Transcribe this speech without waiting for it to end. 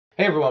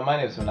Hey everyone, my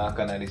name is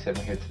Manaka97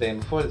 here today, and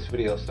before this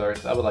video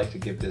starts, I would like to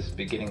give this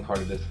beginning part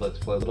of this Let's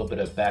Play a little bit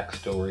of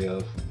backstory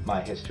of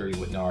my history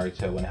with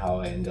Naruto and how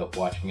I ended up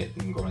watching it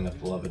and growing up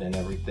to love it and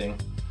everything.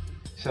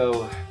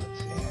 So, let's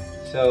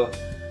see. So,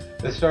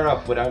 let's start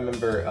off with, I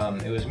remember,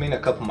 it was me and a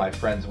couple of my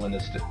friends when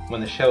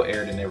the show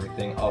aired and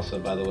everything. Also,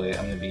 by the way,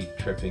 I'm going to be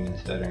tripping and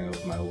stuttering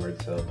over my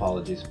words, so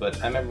apologies.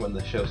 But I remember when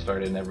the show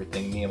started and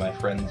everything, me and my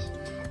friends,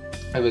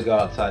 I would go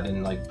outside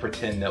and like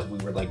pretend that we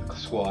were like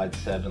Squad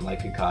 7,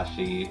 like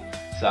Kakashi,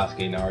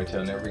 Sasuke, Naruto,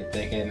 and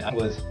everything. And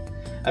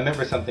I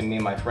remember something me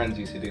and my friends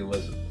used to do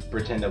was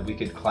pretend that we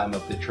could climb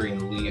up the tree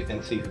and leave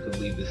and see if we could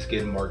leave the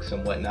skid marks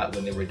and whatnot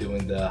when they were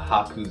doing the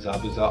Haku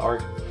Zabuza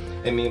arc.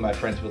 And me and my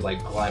friends would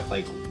like climb,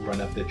 like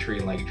run up the tree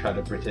and like try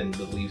to pretend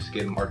to leave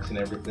skid marks and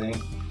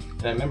everything.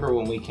 And I remember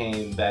when we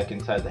came back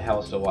inside the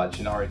house to watch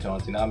Naruto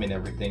on Tsunami and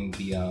everything,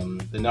 the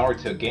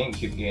Naruto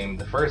GameCube game,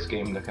 the first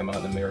game to come out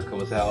in America,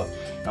 was out,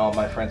 and all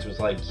my friends was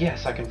like,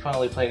 yes, I can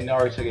finally play a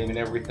Naruto game and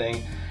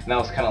everything. And I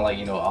was kind of like,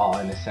 you know,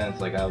 in a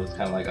sense, like I was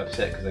kind of like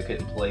upset because I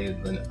couldn't play a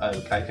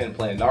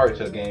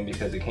Naruto game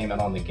because it came out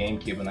on the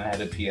GameCube and I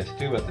had a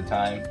PS2 at the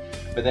time.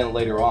 But then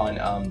later on,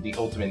 the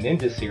Ultimate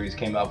Ninja series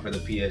came out for the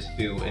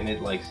PS2, and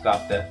it like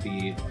stopped at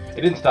it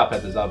didn't stop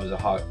at the Zabuza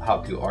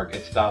Haku arc,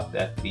 it stopped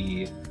at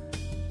the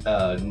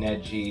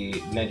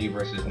Neji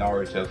versus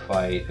Naruto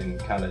fight and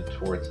kind of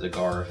towards the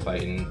Gaara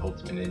fight in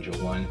Ultimate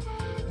Ninja 1.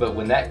 But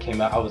when that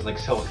came out, I was like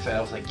so excited.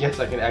 I was like,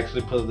 yes, I can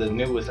actually play the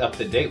newest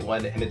up-to-date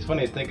one. And it's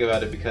funny to think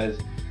about it because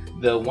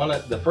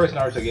the first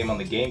Naruto game on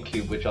the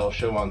GameCube, which I'll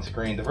show on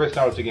screen, the first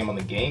Naruto game on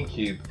the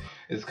GameCube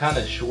is kind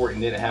of short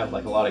and didn't have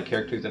like a lot of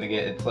characters. And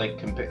again, it's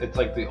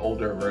like the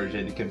older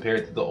version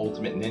compared to the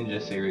Ultimate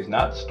Ninja series,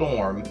 not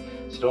Storm.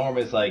 Storm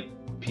is like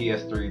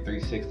PS3,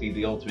 360,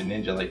 the Ultimate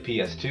Ninja, like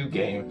PS2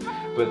 game.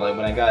 But like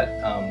when I got,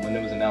 when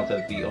it was announced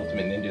that the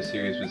Ultimate Ninja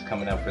series was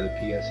coming out for the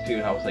PS2,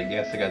 and I was like,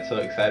 yes, I got so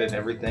excited and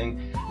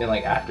everything. Then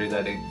like after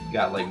that, it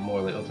got like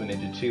more like Ultimate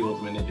Ninja 2,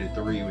 Ultimate Ninja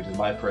 3, which is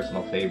my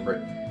personal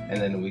favorite. And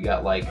then we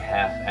got like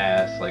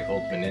half-ass like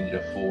Ultimate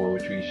Ninja 4,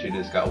 which we should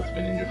have just got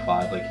Ultimate Ninja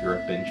 5 like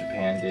Europe and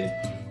Japan did.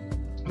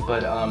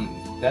 But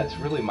that's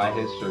really my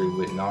history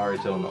with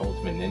Naruto and the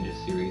Ultimate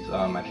Ninja series.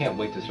 I can't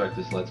wait to start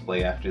this Let's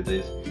Play after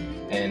this.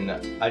 And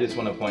I just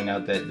want to point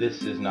out that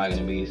this is not going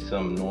to be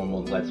some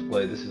normal Let's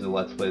Play. This is a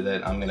Let's Play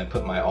that I'm going to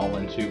put my all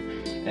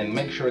into and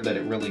make sure that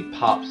it really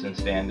pops and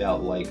stand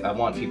out. Like, I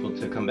want people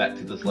to come back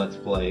to this Let's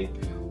Play,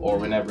 or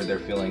whenever they're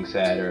feeling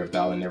sad or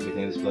about and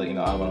everything, just be like, you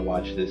know, I want to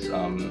watch this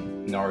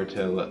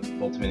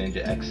Naruto Ultimate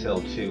Ninja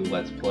accel 2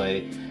 Let's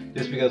Play.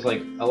 Just because,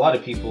 like, a lot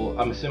of people,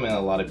 I'm assuming a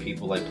lot of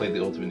people, like, played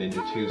the Ultimate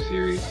Ninja 2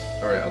 series,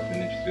 or the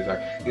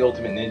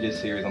Ultimate Ninja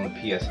series on the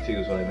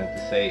PS2 is what I meant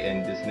to say,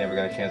 and just never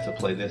got a chance to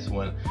play this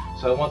one.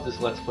 So I want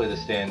this Let's Play to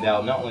stand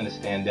out, not only to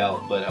stand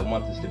out, but I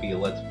want this to be a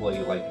Let's Play,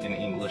 like, in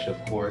English,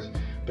 of course,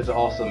 but to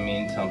also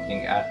mean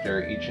something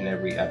after each and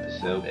every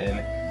episode. And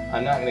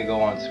I'm not going to go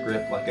on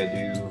script like I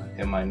do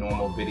in my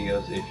normal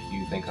videos. If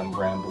you think I'm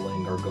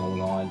rambling or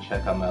going on,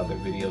 check out my other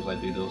videos. I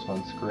do those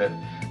on script.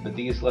 But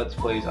these Let's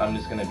Plays, I'm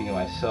just going to be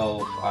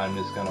myself. I'm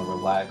just going to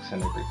relax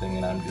and everything,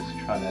 and I'm just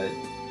trying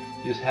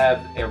to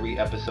have every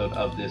episode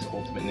of this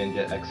Ultimate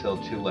Ninja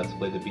accel 2 Let's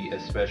Play to be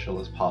as special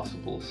as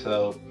possible.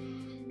 So,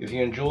 if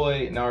you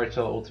enjoy Naruto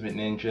Ultimate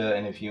Ninja,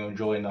 and if you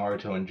enjoy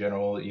Naruto in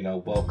general, you know,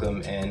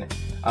 welcome. And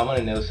I want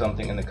to know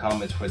something in the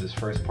comments for this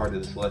first part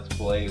of this Let's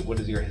Play. What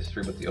is your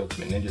history with the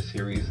Ultimate Ninja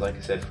series? Like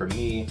I said, for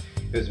me,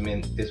 it's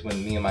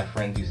when me and my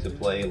friends used to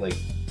play, like,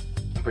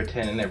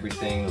 pretend and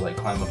everything, like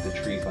climb up the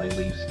trees, like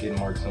leave skid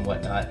marks and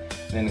whatnot,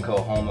 and then go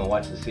home and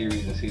watch the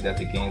series and see that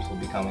the games will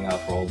be coming out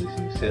for all these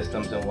new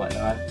systems and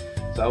whatnot.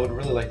 So I would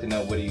really like to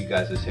know, what are you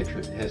guys'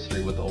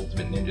 history with the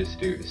Ultimate Ninja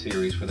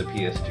series for the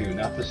PS2,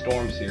 not the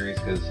Storm series,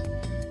 because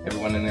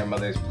everyone and their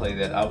mothers play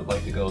that. I would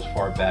like to go as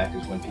far back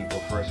as when people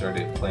first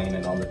started playing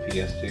it on the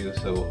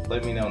PS2. So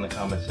let me know in the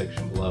comment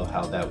section below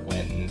how that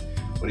went, and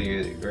what are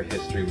your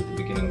history with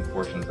the beginning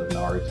portions of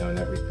Naruto and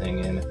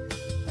everything. And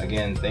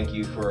again, thank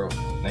you for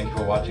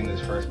watching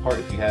this first part.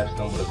 If you have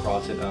stumbled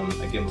across it,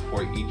 again,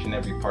 before each and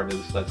every part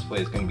of this Let's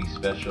Play is going to be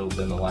special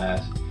than the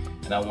last,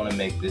 and I want to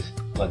make this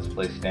Let's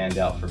Play stand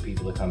out for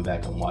people to come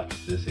back and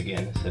watch this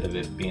again, instead of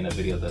it being a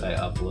video that I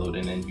upload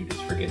and then you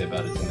just forget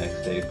about it the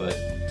next day. But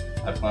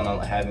I plan on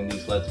having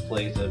these Let's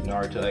Plays of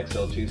Naruto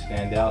accel 2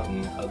 stand out,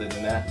 and other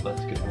than that,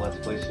 let's get the Let's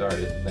Play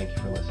started. Thank you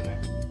for listening.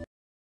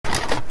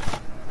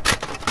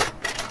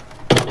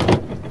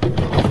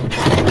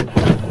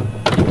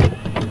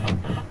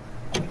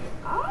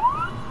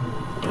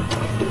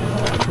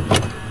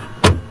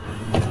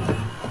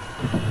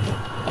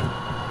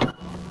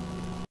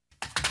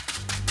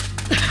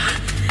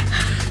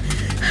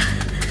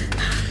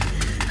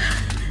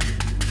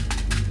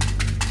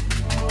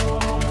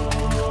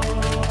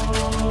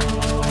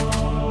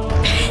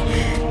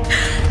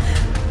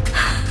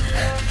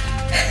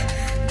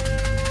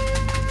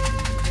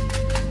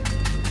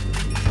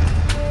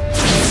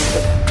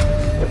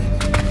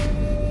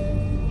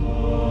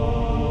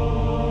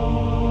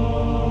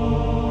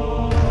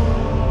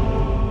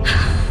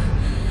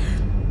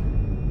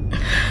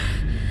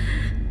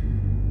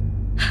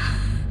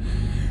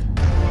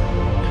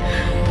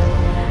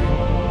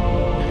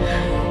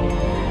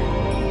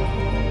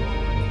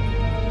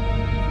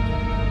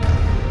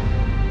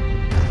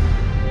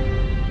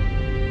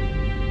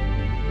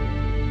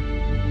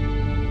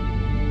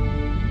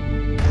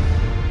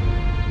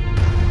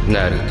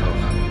 ナルト、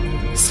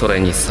それ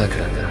にさく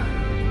らか。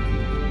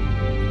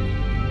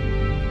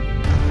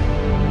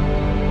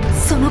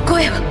その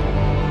声は。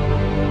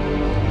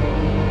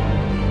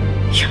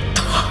やっ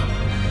と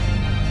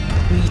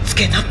見つ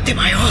けたって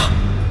ばよ。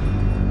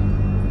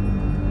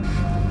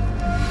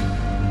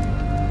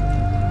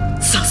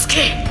サスケ。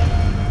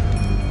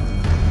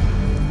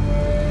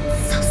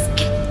サス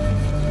ケ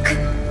くん。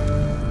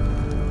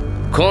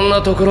こん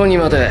なところに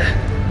まで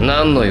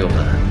何の用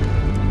だ。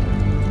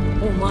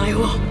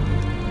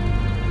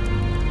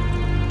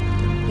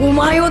お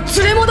前を連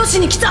れ戻し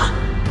に来た。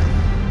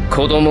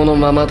子供の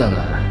ままだ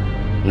な、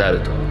ナ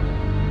ルト。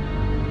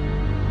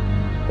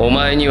お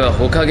前には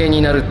火影に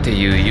なるって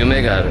いう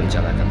夢があるんじ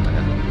ゃなかったか。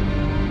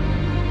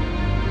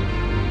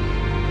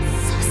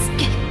サス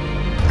ケ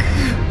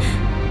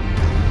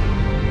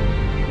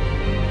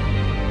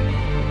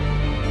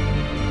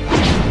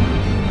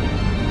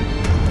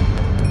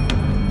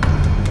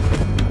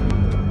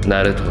くん。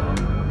ナルト、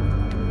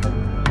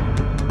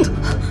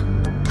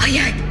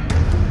早い。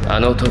あ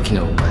の時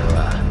のお前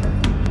は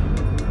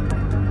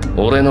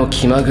俺の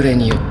気まぐれ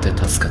によって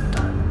助かっ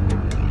た。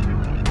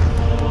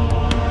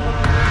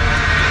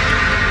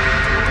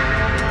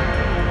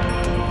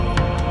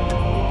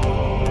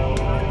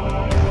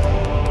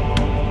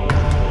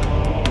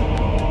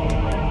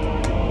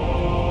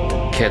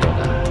けど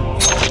な、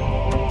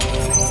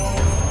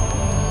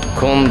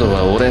今度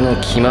は俺の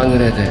気まぐ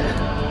れで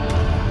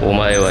お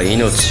前は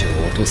命を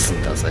落とす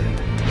んだぜ。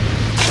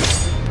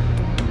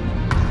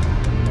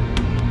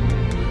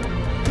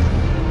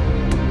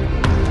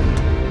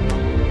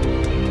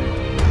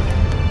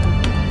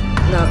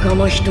仲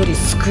間一人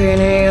救え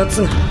ねえや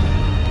つが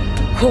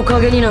火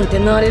影になんて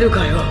なれる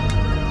かよ。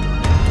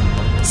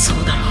そ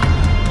うだろ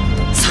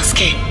サス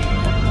ケ。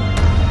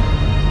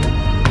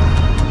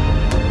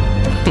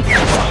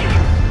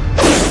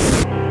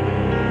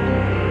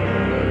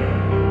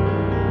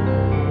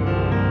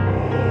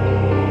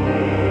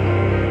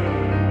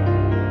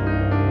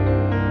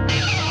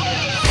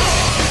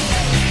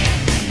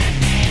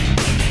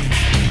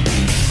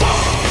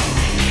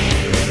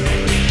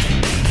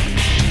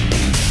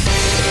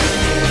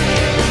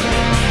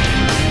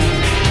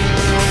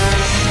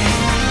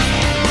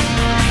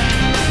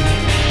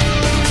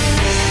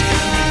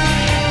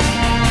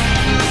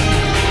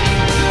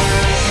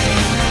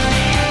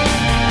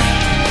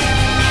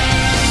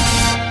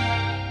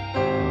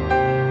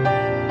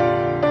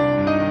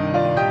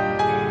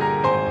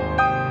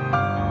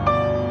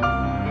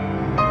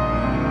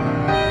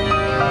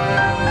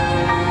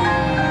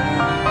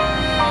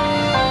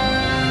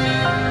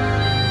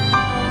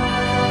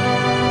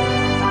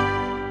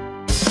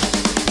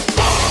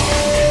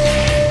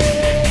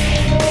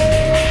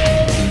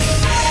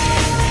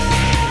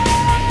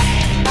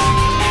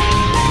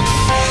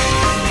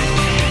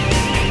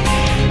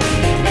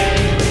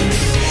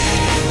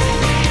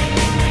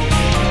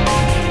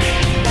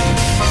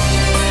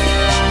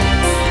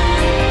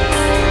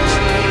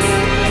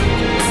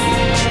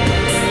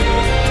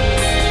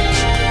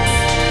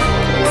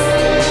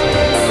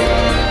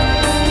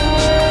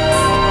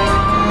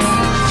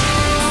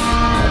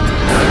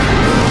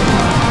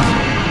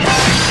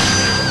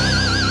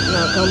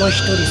仲間一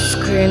人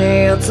救えね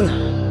えやつが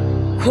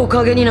火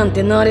影になん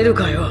てなれる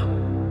かよ。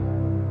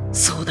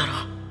そうだろ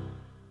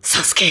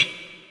サスケ。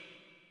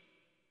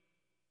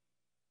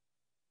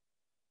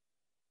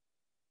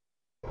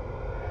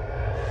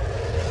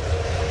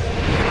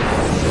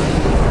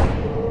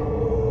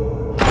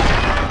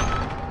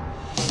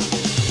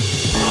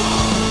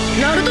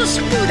ナルト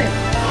疾風伝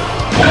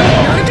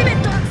アルティメ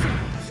ットアクセル。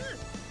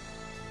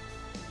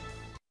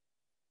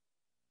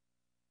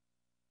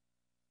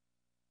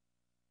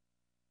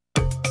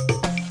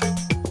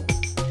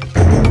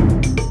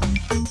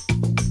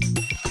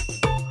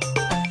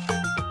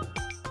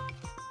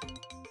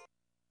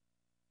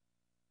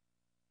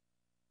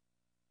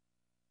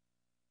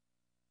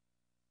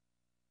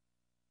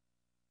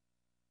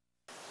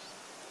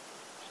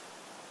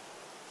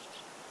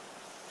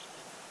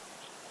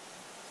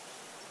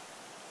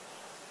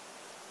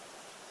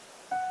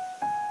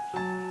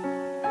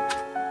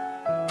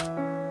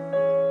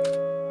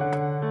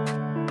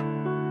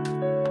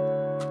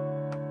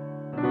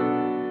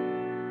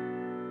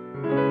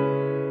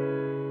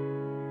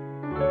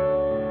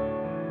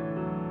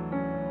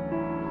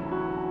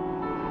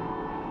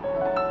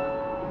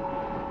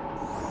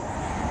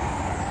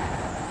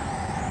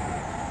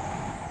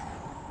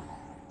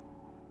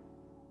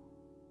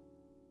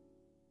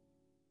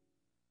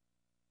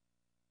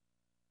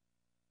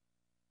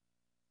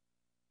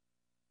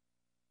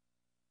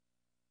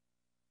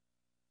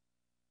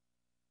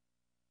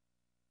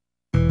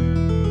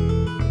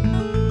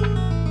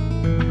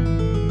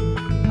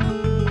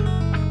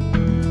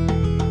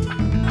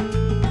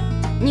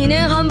2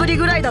年半ぶり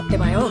ぐらいだって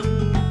ばよ。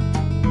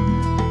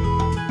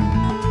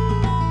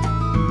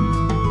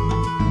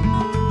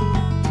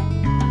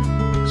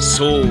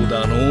そう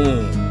だのう。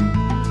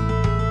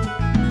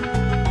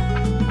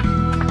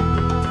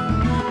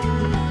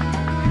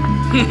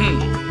ふふん、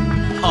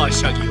は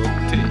しゃぎおっ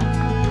て。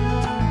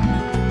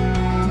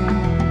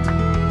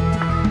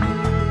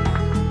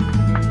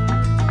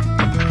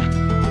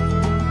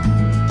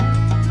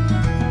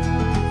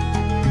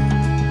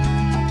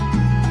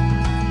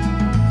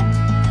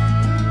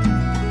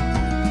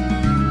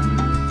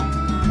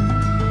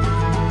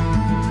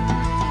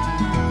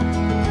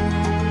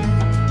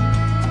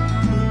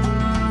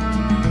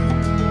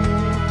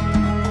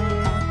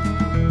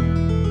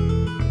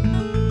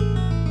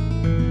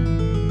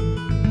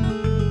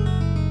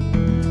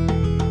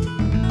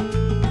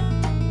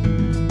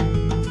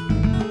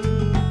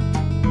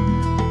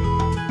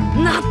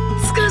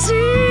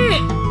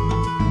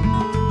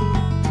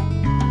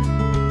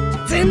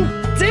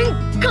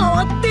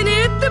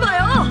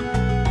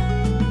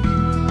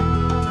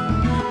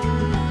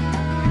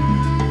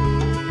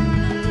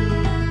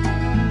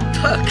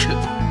ったく。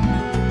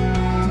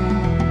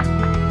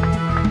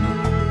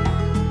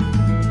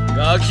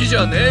ガキじ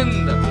ゃねえ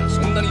んだから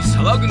そんなに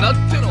騒ぐなっ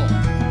ての。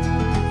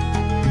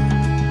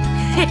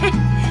へへ、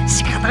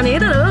仕方ねえ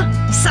だろ、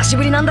久し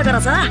ぶりなんだから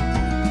さ。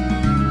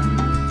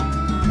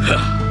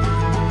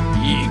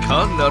いい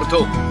かナル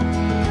ト、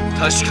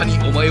確かに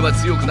お前は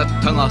強くなっ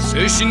たが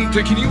精神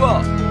的に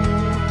は。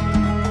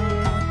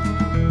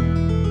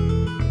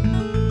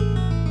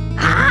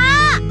あ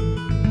あ、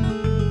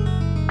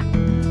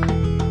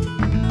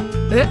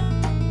え、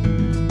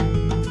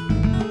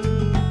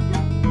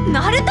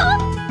ナルト？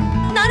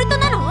ナルト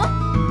なの？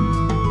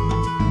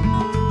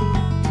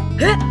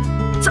え、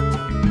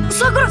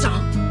さくらちゃん？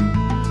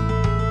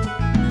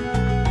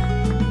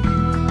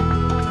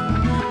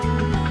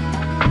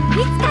い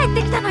つ帰っ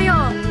てきたのよ。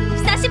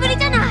久しぶり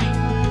じゃない。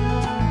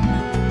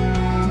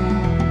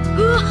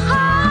うわ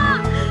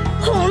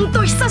ー、ほん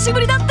と久しぶ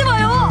りだってば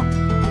よ。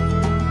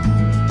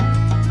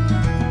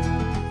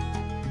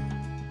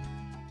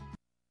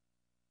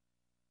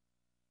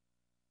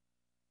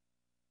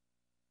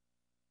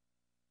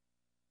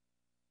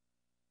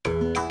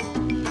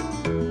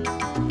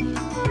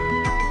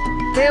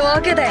って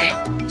わけで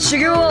修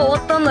行は終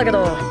わったんだけ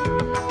ど、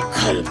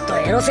ほんと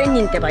エロ仙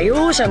人ってば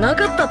容赦な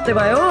かったって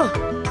ばよ。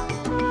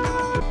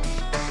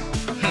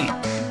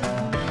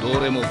ど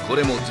れもこ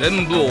れも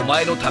全部お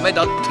前のため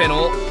だって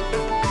の。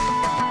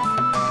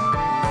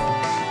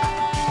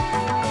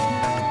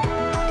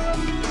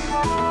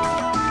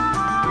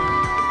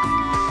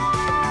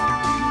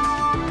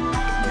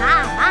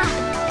まあまあ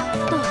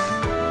と、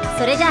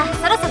それじゃあ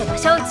そろそろ場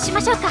所を移し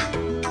ましょうか。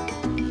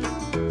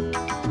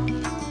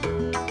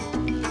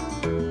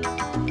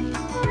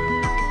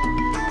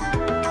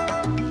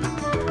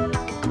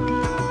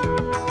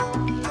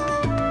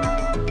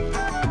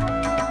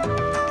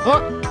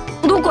あ、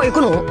どっか行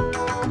くの？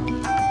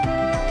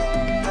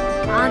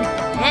あんた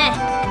ね、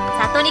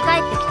里に帰っ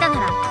てきたな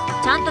ら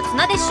ちゃんと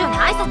綱手師匠に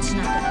挨拶し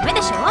ないとダメ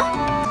でしょ。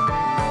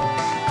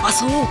あ、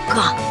そう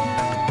か。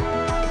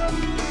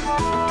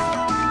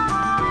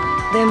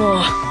で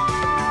も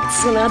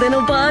綱手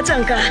のばあちゃ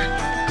んか。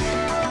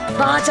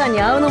ばあちゃんに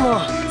会うの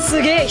も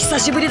すげえ久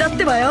しぶりだっ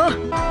てばよ。さ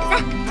あ、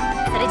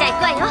それじゃあ行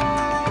くわ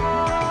よ。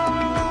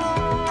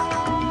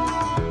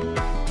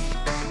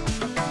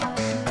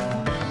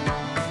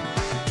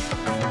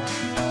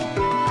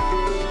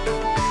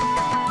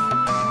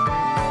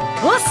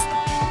おっす。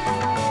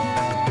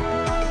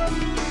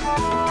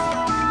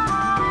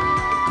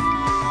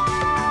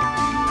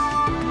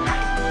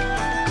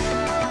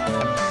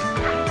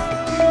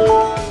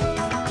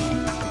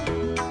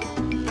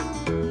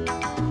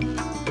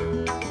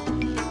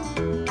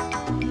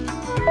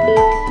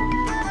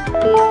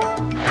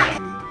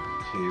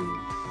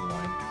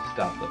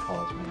Stop the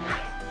pause menu.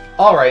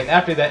 Alright,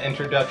 after that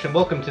introduction,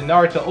 welcome to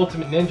Naruto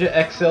Ultimate Ninja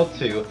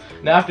XL2.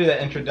 Now after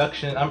that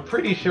introduction, I'm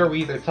pretty sure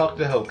we either talk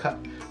to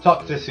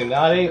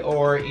Tsunade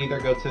or either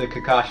go to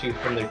Kakashi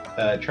from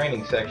the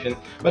training section,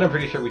 but I'm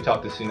pretty sure we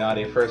talk to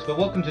Tsunade first. But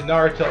welcome to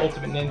Naruto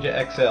Ultimate Ninja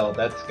XL.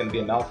 That's going to be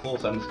a mouthful,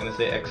 so I'm just going to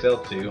say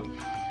XL2.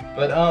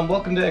 But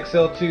welcome to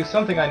XL2.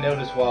 Something I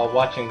noticed while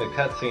watching the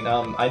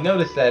cutscene, I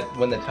noticed that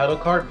when the title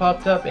card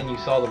popped up and you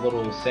saw the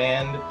little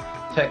sand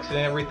text and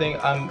everything,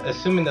 I'm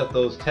assuming that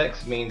those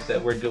texts means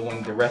that we're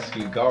doing the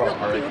rescue Garo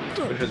part,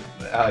 which was,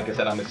 like I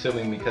said, I'm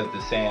assuming because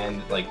the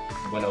sand like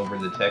went over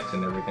the text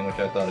and everything, which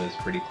I thought was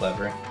pretty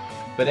clever.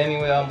 But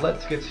anyway,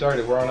 let's get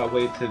started. We're on our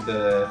way to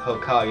the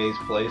Hokage's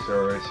place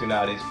or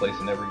Tsunade's place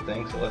and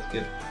everything. So let's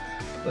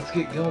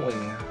get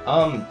going.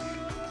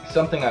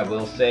 Something I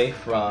will say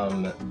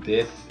from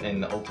this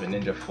and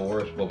Ultimate Ninja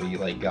 4 is what we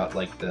got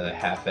the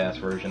half-ass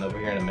version over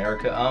here in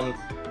America.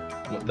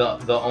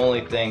 The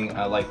only thing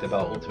I liked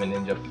about Ultimate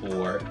Ninja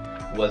 4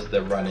 was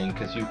the running,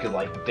 because you could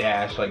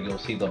dash, you'll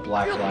see the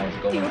black lines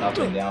going up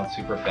and down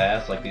super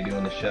fast like they do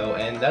in the show,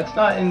 and that's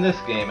not in this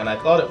game, and I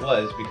thought it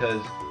was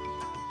because,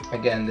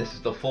 again, this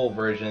is the full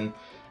version,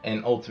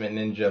 and Ultimate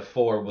Ninja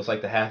 4 was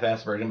the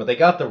half-ass version, but they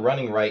got the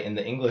running right in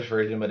the English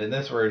version, but in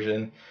this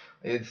version,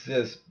 it's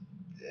just,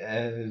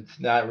 it's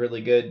not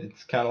really good.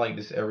 It's kind of like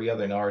just every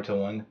other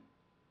Naruto one.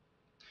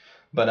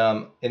 But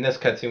in this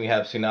cutscene we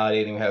have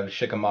Tsunade and we have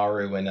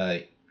Shikamaru and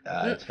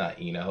it's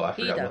not Ino. I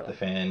forgot what the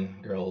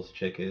fan girl's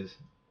chick is.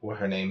 What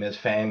her name is,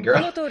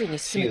 fangirl.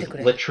 She is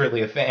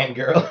literally a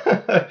fangirl.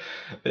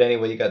 But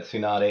anyway, you got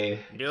Tsunade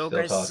still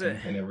talking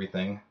and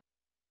everything.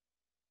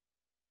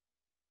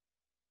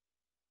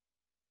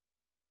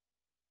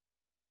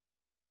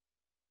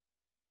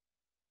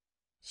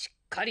 しっ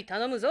かり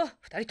頼むぞ、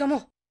二人と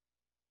も。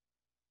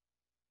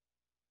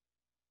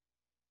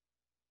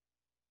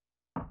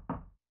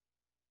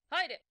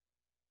入れ。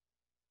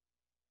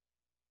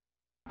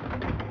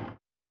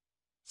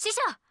師匠、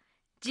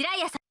ジラ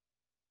イアさん。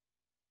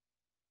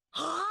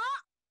はあ？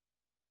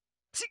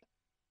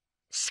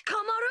鹿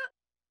丸？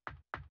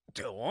っ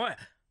ておい、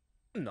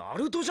ナ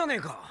ルトじゃねえ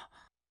か。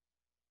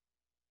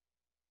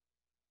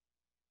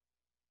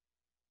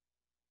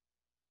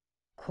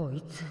こ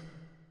いつ、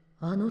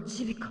あの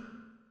チビか。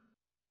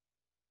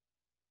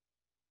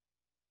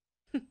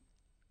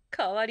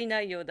変わり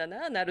ないようだ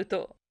な、ナル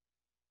ト。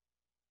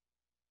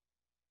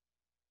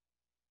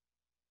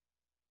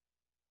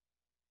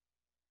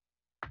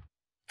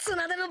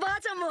綱田のば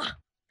あちゃんも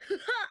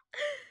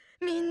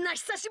みんな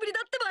久しぶりだ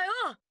ってば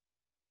よ。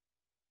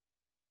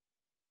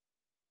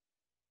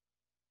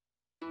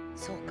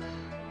そうか、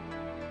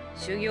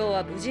修行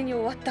は無事に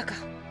終わったか。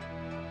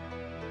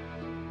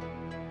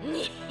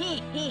に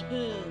ひひ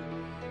ひ、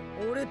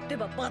俺って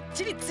ばバッ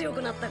チリ強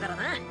くなったから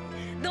な。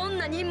どん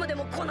な任務で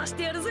もこなし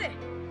てやるぜ。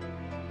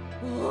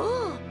お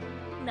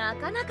お、な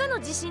かなかの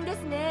自信で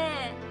す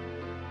ね。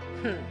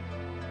ふん、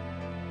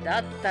だ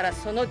ったら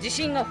その自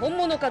信が本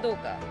物かどう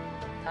か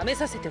試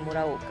させても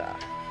らおうか。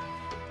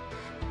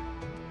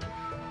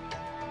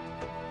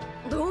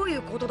どうい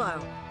うことだ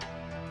よ。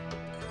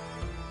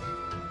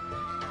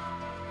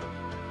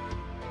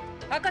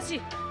博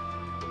士。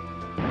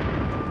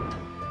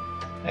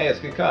Hey, it's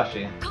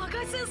Kakashi. カ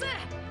カシ先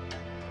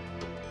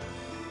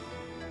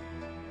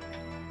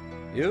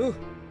生。よう、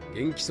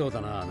元気そう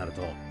だな、ナル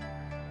ト。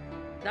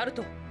ナル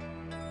ト、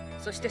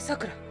そしてサ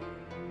クラ。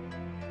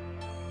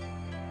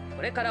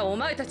これからお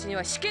前たちに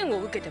は試験を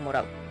受けても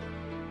らう。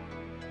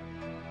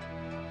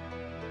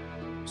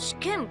試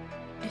験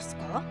です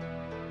か？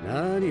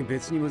なに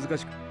別に難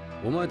しく。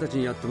お前たち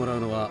にやってもら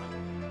うのは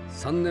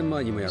3年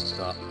前にもやっ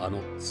たあ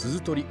の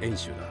鈴取り演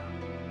習だ。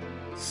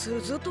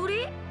鈴取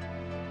り？な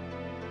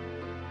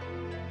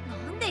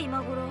んで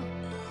今頃？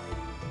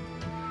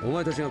お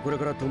前たちがこれ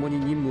から共に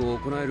任務を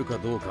行えるか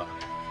どうか、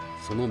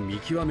その見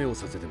極めを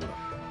させてもらう。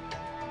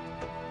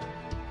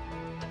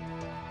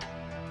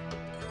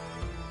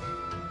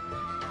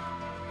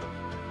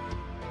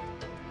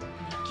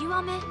見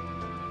極め？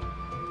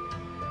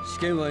試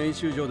験は演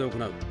習場で行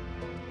う。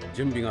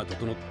準備が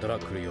整ったら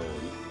来るよう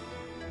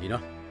に。いいな。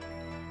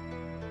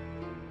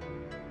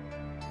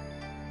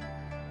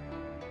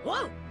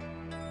わう。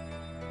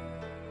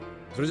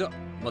それじゃ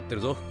待って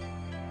るぞ。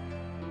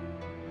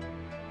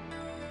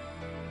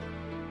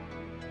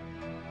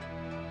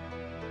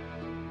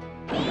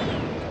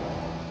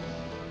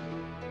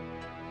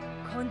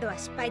今度は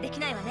失敗でき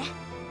ないわね。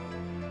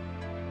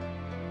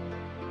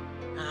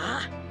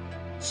ああ、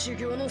修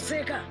行の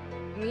成果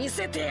見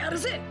せてやる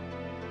ぜ。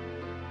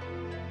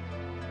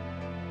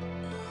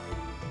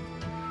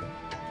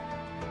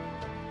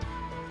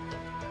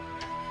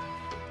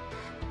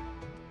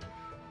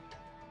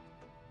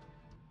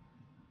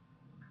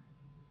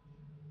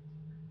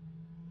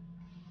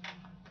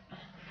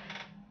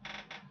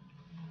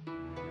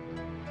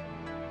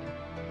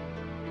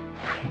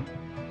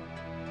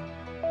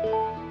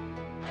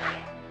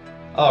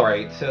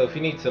Alright, so if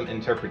you need some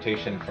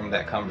interpretation from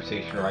that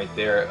conversation right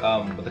there,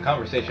 what the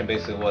conversation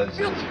basically was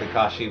is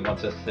Kakashi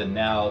wants us to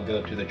now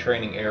go to the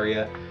training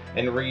area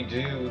and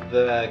redo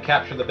the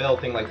capture the bell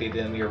thing like they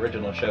did in the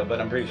original show,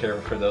 but I'm pretty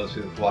sure for those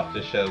who've watched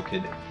the show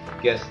could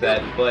guess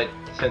that, but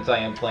since I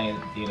am playing,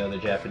 you know, the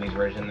Japanese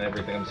version and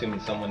everything, I'm assuming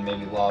someone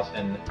maybe lost,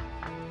 and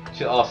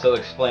to also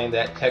explain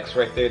that text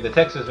right there. The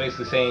text is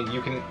basically saying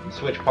you can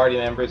switch party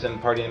members and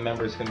party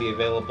members can be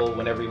available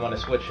whenever you want to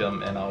switch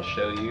them, and I'll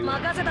show you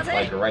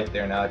like right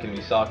there now. It can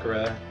be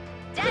Sakura,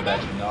 so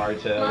that's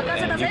Naruto,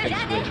 and you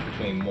can switch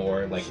between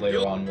more. Like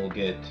later on we'll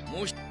get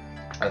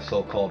a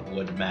so-called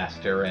wood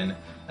master and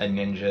a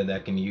ninja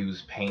that can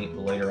use paint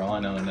later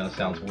on. I know it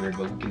sounds weird,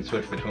 but we can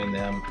switch between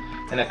them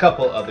and a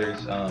couple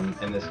others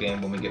in this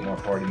game when we get more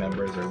party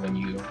members or when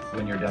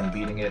you're done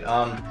beating it.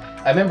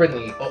 I remember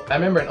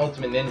in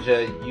Ultimate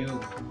Ninja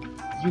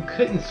you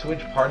couldn't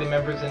switch party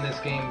members in this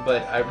game,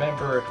 but I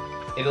remember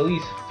it at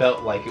least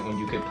felt like it when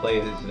you could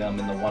play as them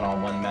in the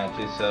one-on-one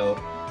matches. So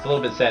it's a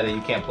little bit sad that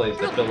you can't play as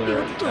the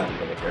filler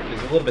characters.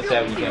 It's a little bit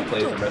sad when you can't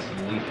play as the rest of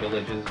the Leaf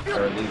villages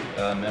or Leaf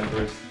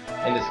members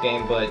in this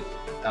game, but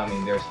I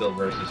mean, there's still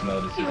versus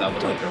mode. It's just I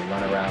would like to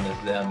run around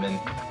as them and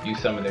use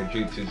some of their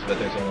jutsus, but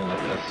there's only like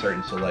a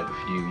certain select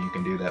few you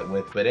can do that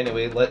with. But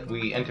anyway,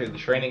 we enter the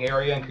training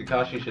area, and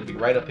Kakashi should be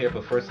right up here,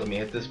 but first let me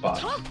hit this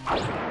box.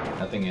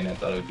 Nothing in it, I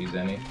thought I would use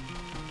any.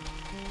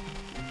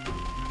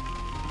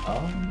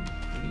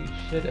 He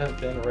should have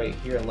been right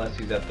here unless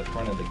he's at the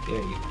front of the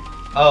gate.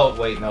 Oh,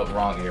 wait, no,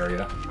 wrong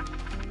area.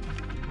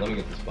 Let me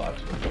get this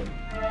box real quick.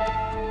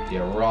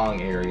 Yeah,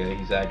 wrong area.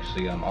 He's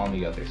actually on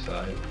the other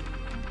side.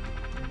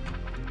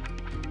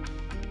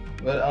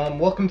 But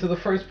welcome to the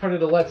first part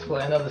of the Let's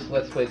Play. I know this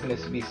Let's Play is going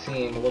to be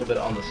seen a little bit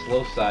on the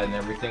slow side and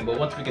everything, but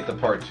once we get to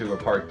part 2 or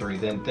part 3,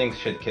 then things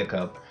should kick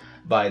up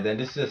by then.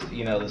 This is just,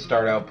 you know, the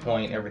start out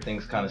point.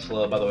 Everything's kind of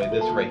slow. By the way,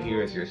 this right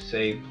here is your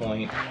save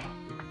point.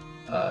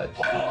 Just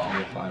to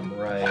see if I'm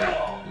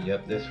right.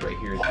 Yep, this right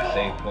here is the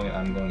save point.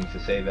 I'm going to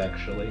save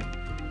actually.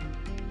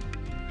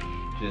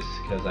 Just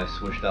because I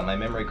switched out my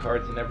memory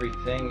cards and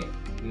everything.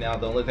 Now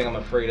the only thing I'm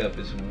afraid of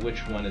is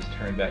which one is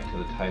turned back to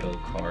the title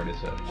card, I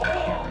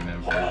can't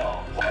remember.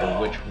 Or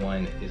which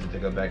one is it to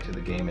go back to the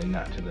game and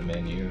not to the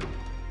menu.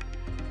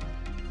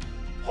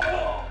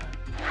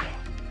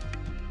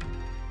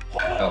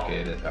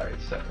 Okay, it is. Alright,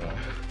 second one.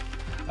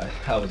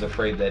 I was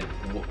afraid that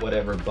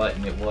whatever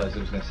button it was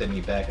going to send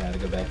me back and I had to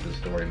go back to the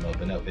story mode,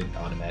 but no, it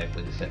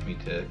automatically just sent me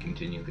to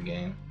continue the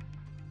game.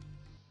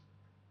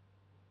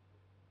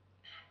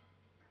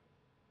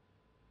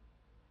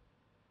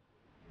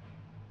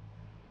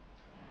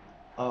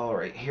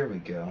 Alright, here we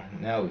go.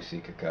 Now we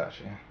see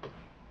Kakashi.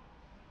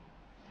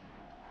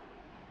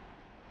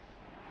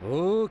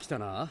 おお、来た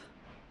な。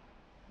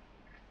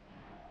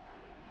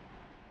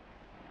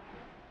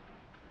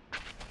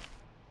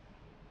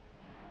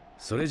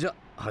それじゃ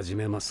始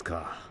めます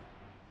か。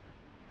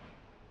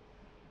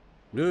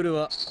ルール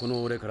はこ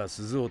の俺から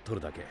鈴を取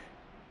るだけ。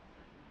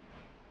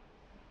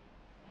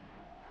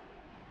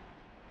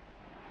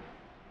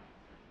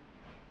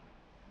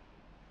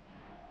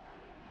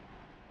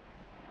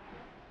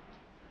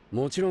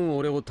もちろん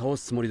俺を倒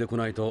すつもりで来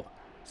ないと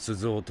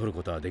鈴を取る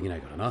ことはできな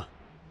いからな。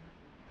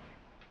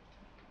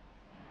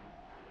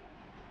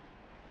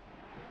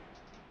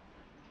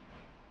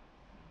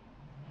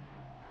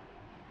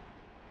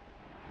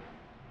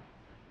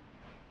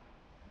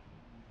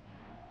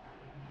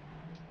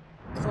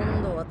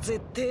今度は絶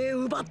対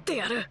奪って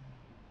やる。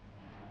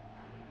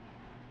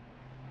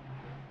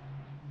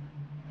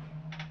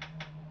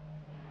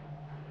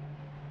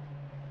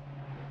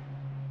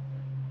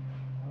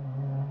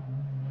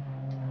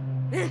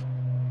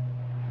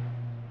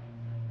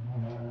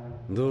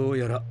どう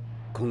やら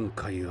今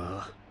回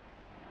は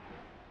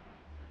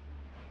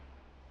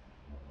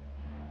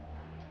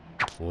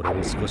俺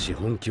も少し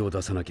本気を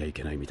出さなきゃい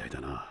けないみたいだ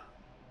な。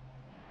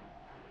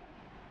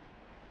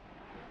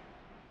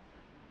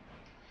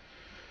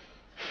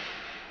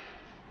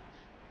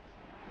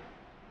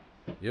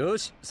よ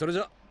し、それじ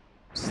ゃ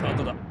スター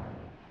トだ。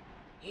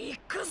行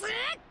くぜ。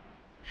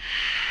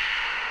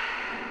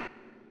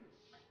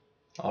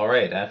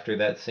Alright, after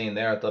that scene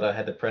there, I thought I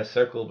had to press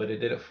circle, but it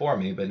did it for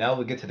me. But now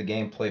we get to the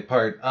gameplay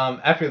part.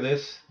 After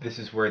this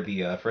is where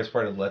the first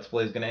part of the Let's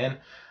Play is going to end.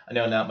 I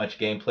know not much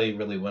gameplay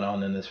really went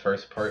on in this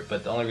first part,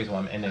 but the only reason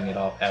why I'm ending it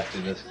off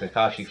after this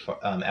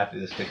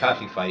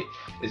Kakashi fight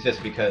is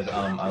just because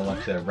I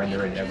want to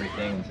render it and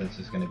everything, and since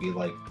it's going to be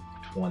like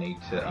 20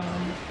 to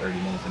 30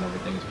 minutes and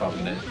everything, it's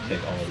probably going to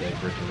take all day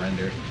for it to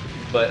render.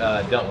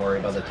 But don't worry,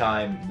 by the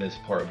time this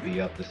part will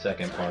be up, the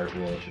second part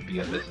should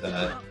be up as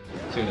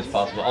soon as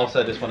possible.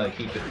 Also, I just want to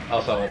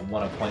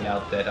want to point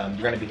out that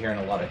you're going to be hearing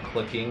a lot of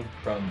clicking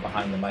from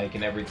behind the mic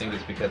and everything,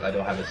 just because I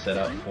don't have it set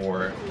up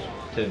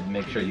to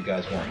make sure you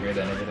guys won't hear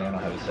that and everything. I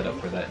don't have it set up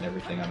for that and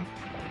everything. I'm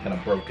kind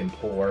of broken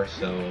poor,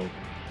 so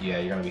yeah,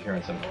 you're going to be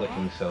hearing some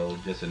clicking, so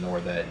just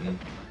ignore that, and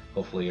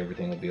hopefully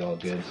everything will be all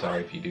good.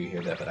 Sorry if you do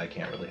hear that, but I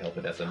can't really help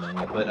it at the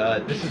moment.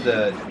 But this is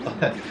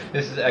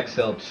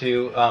accel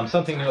 2.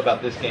 Something new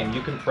about this game: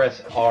 you can press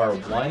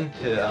R1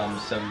 to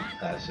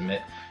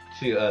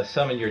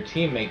summon your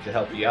teammate to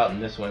help you out in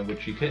this one,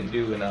 which you couldn't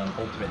do in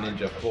Ultimate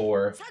Ninja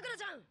 4,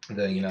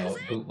 the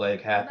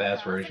bootleg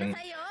half-ass version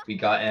we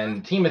got.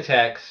 And team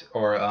attacks,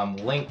 or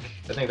Link,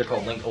 I think they're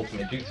called Link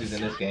Ultimate Jutsus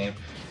in this game,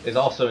 is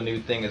also a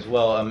new thing as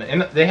well.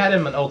 And they had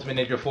him in Ultimate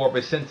Ninja 4,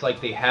 but since like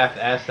they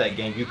half-assed that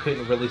game, you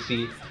couldn't really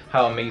see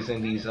how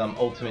amazing these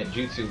Ultimate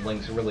Jutsu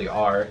Links really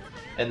are.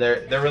 And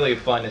they're really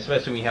fun,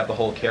 especially when you have the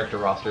whole character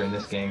roster in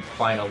this game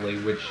finally,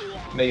 which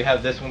you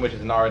have this one, which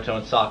is Naruto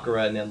and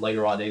Sakura, and then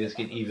later on they just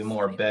get even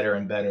more better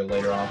and better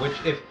later on. Which,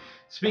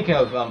 speaking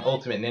of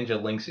Ultimate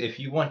Ninja Links, if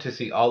you want to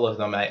see all of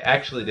them, I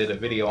actually did a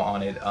video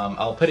on it.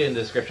 I'll put it in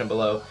the description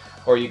below,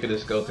 or you could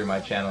just go through my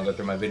channel, go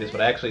through my videos.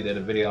 But I actually did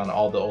a video on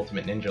all the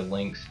Ultimate Ninja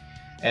Links,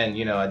 and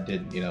I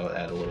did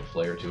add a little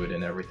flair to it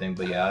and everything.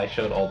 But yeah, I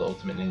showed all the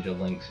Ultimate Ninja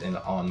Links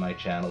on my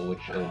channel,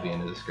 which will be in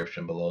the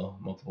description below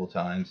multiple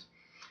times.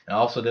 And I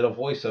also did a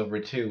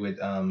voiceover too with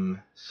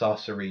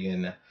Sorcery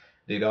and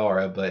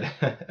Deidara, but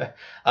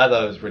I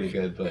thought it was pretty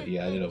good. But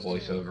yeah, I did a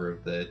voiceover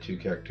of the two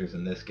characters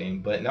in this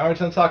game. But Naruto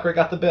and Sakura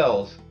got the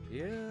bells.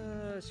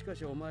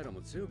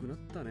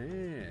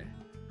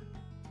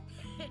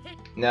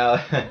 Now,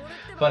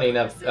 funny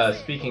enough,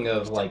 speaking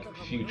of like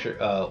future,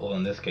 well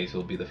in this case it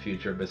will be the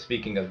future, but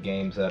speaking of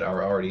games that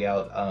are already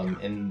out,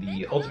 in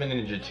the Ultimate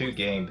Ninja 2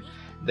 game,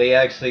 they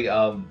actually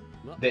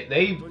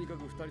they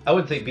I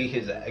wouldn't say beat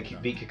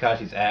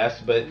Kakashi's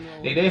ass, but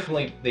they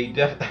definitely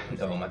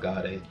oh my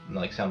god, I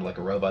like sounded like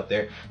a robot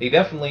there. They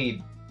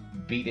definitely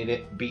beat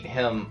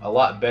him a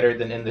lot better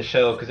than in the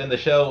show, because in the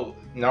show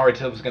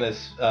Naruto was gonna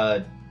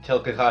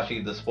tell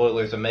Kakashi the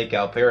spoilers of Make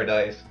Out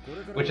Paradise,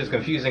 which is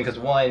confusing because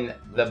one,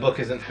 that book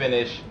isn't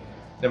finished.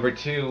 Number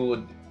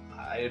two,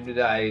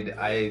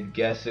 I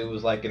guess it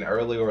was like an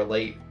early or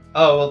late.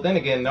 Oh well, then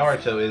again,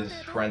 Naruto is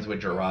friends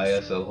with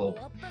Jiraiya, so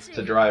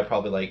Jiraiya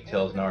probably like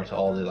tells Naruto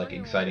all the like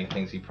exciting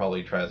things he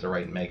probably tries to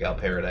write in Make Out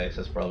Paradise.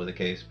 That's probably the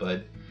case,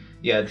 but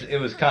yeah, it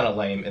was kind of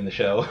lame in the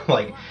show.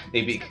 Like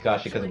they beat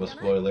Kakashi because of a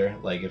spoiler.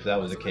 Like if that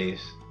was the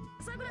case,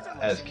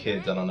 as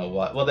kids, I don't know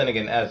what. Well, then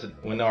again,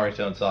 when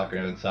Naruto and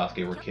Sakura and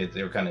Sasuke were kids,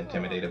 they were kind of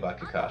intimidated by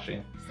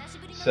Kakashi.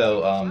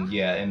 So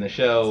yeah, in the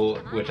show,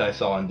 which I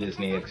saw on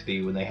Disney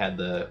XD, when they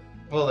had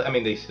well, I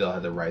mean, they still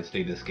had the rights,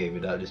 they just gave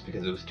it up just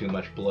because it was too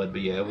much blood,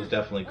 but yeah, it was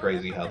definitely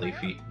crazy how they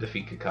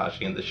defeat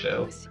Kakashi in the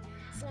show.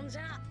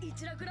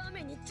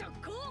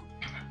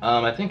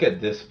 I think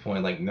at this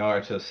point, like,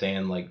 Naruto's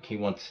saying, like, he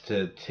wants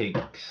to take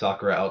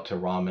Sakura out to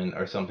ramen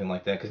or something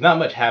like that, because not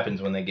much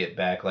happens when they get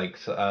back. Like,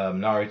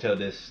 Naruto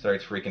just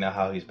starts freaking out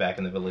how he's back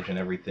in the village and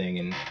everything,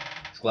 and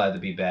he's glad to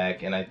be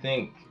back, and I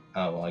think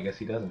Oh, well, I guess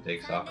he doesn't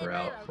take Sakura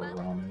out for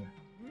ramen.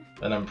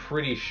 And I'm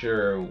pretty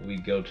sure we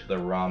go to the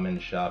ramen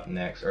shop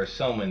next, or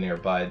someone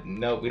nearby.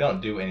 No, we don't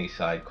do any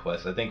side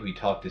quests. I think we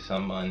talk to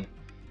someone,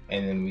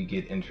 and then we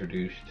get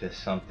introduced to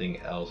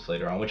something else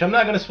later on, which I'm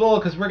not going to spoil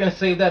because we're going to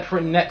save that for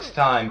next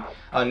time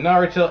on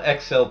Naruto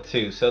accel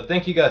 2. So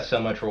thank you guys so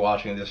much for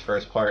watching this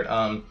first part.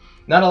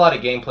 Not a lot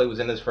of gameplay was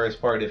in this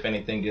first part. If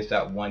anything, just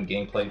that one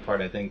gameplay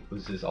part, I think,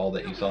 was just all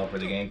that you saw for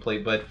the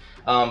gameplay. But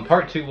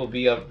part 2 will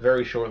be up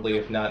very shortly,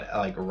 if not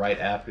like right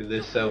after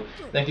this. So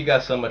thank you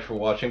guys so much for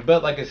watching.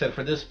 But like I said,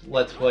 for this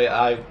Let's Play,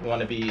 I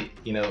want to be,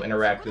 you know,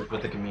 interactive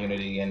with the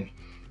community, and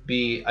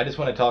I just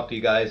want to talk to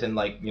you guys and,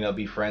 like, you know,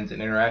 be friends and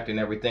interact and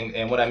everything.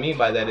 And what I mean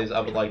by that is I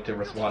would like to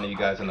respond to you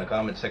guys in the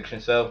comment section.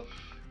 So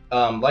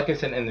like I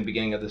said in the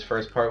beginning of this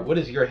first part, what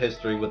is your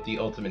history with the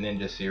Ultimate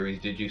Ninja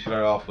series? Did you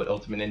start off with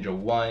Ultimate Ninja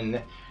 1?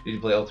 Did you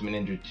play Ultimate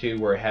Ninja 2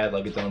 where it had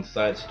like its own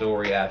side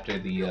story after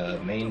the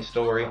main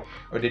story?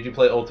 Or did you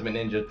play Ultimate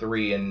Ninja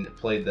 3 and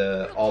play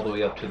all the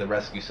way up to the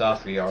Rescue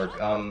Sasuke arc?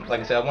 Like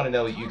I said, I want to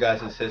know you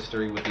guys'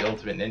 history with the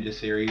Ultimate Ninja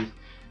series.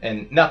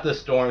 And not the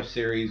Storm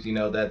series, you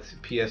know, that's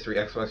PS3,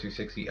 Xbox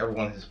 360,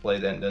 everyone has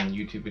played that and done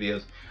YouTube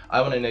videos. I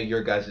want to know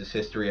your guys'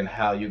 history and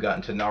how you got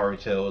into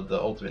Naruto, the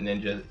Ultimate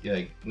Ninja,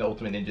 like, the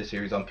Ultimate Ninja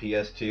series on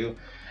PS2.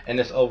 And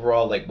just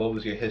overall, like, what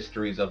was your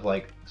histories of,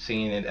 like,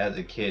 seeing it as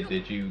a kid?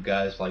 Did you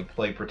guys, like,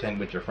 play pretend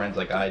with your friends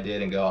like I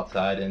did and go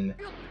outside, and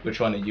which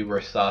one of you were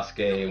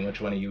Sasuke and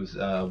which one of you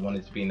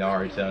wanted to be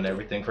Naruto and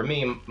everything? For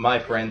me, my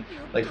friend,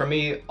 like, for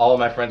me, all of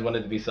my friends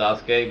wanted to be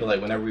Sasuke, but,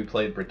 like, whenever we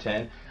played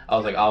pretend, I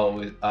was like,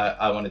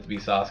 I wanted to be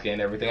Sasuke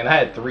and everything. And I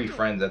had 3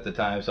 friends at the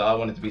time, so I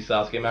wanted to be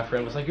Sasuke. My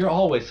friend was like, you're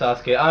always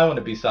Sasuke, I want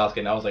to be Sasuke.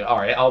 And I was like,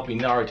 alright, I'll be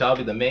Naruto, I'll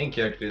be the main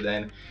character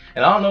then.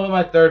 And I don't know what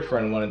my 3rd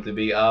friend wanted to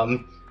be.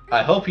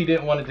 I hope he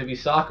didn't want it to be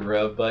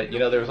Sakura, but, you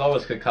know, there was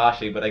always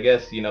Kakashi. But I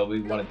guess, you know,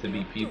 we wanted to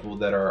be people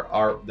that were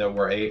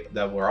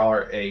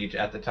our age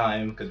at the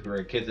time, because we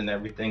were kids and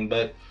everything.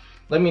 But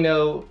let me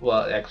know,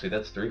 well, actually,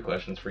 that's 3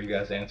 questions for you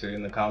guys to answer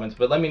in the comments.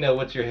 But let me know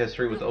what's your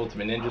history with the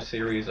Ultimate Ninja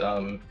series.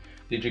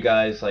 Did you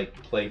guys, like,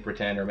 play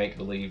pretend or make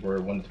believe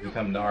or wanted to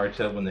become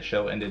Naruto when the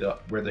show ended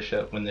up, when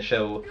the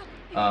show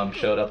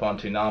showed up on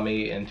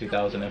Toonami in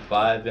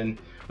 2005? And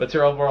what's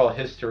your overall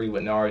history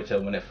with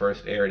Naruto when it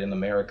first aired in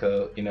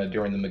America, you know,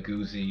 during the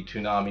Maguzi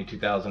Toonami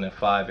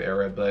 2005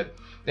 era? But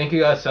thank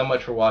you guys so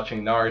much for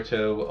watching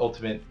Naruto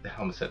Ultimate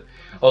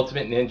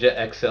Ninja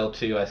accel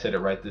 2. I said it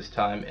right this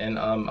time. And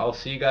I'll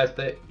see you guys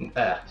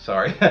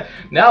sorry.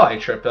 Now I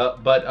tripped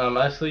up. But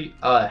honestly,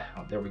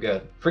 there we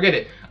go. Forget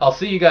it. I'll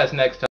see you guys next time.